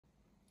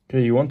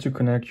Okay, you want to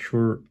connect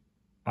your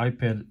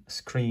iPad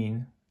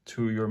screen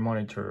to your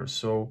monitor.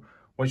 So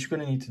what you're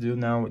gonna need to do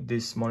now,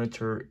 this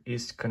monitor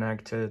is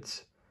connected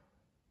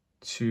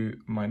to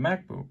my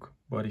MacBook,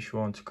 but if you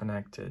want to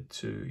connect it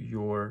to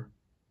your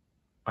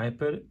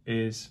iPad,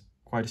 is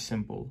quite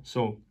simple.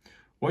 So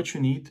what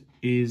you need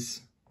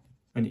is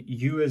an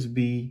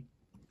USB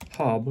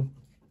hub,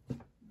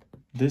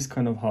 this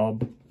kind of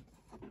hub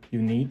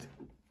you need.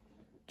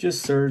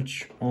 Just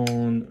search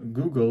on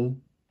Google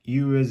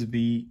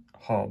USB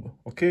hub,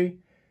 okay?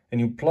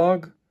 And you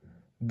plug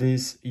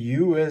this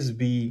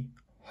USB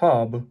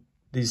hub,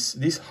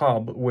 this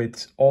hub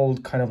with all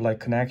kind of like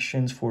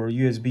connections for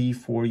USB,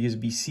 for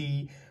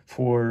USB-C,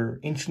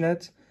 for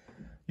internet.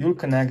 You'll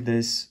connect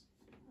this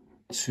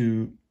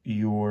to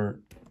your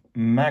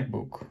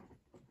MacBook,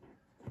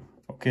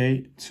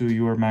 okay? To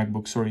your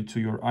MacBook, sorry, to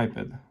your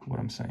iPad, what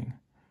I'm saying.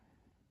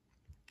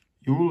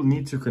 You will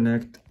need to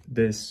connect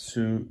this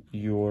to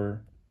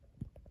your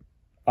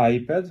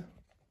iPad,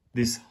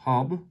 this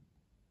hub.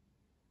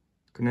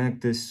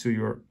 Connect this to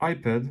your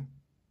iPad.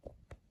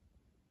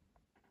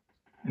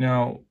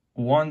 Now,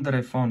 one that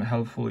I found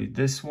helpful is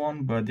this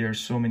one, but there are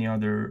so many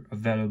other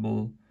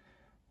available.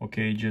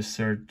 Okay, just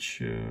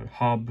search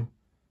hub,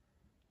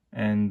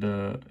 and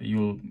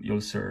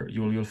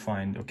you'll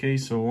find. Okay,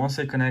 so once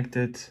I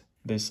connected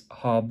this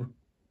hub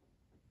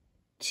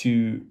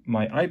to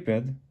my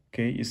iPad,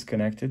 okay, it's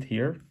connected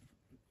here.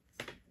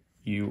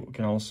 You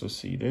can also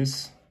see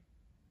this.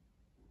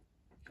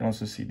 You can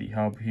also see the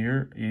hub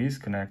here. It is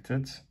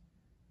connected.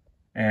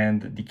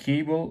 And the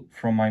cable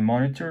from my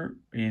monitor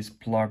is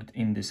plugged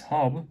in this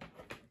hub.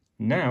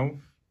 Now,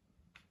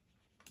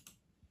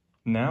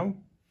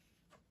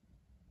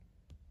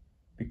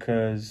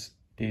 because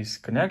it's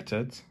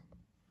connected,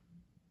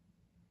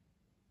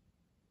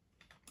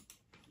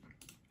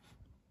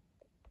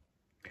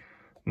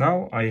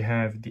 now I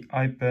have the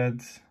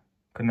iPad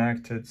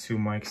connected to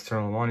my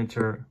external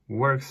monitor.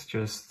 Works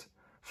just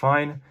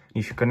fine.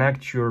 If you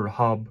connect your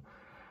hub,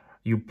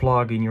 you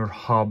plug in your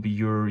hub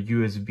your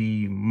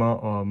USB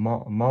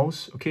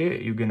mouse,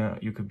 okay,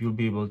 you'll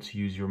be able to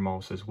use your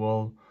mouse as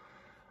well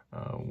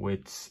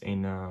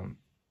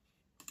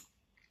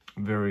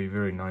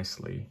very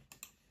nicely.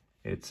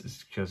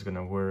 It's just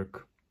gonna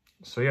work.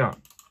 So yeah,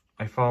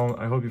 I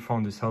hope you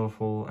found this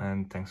helpful,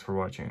 and thanks for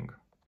watching.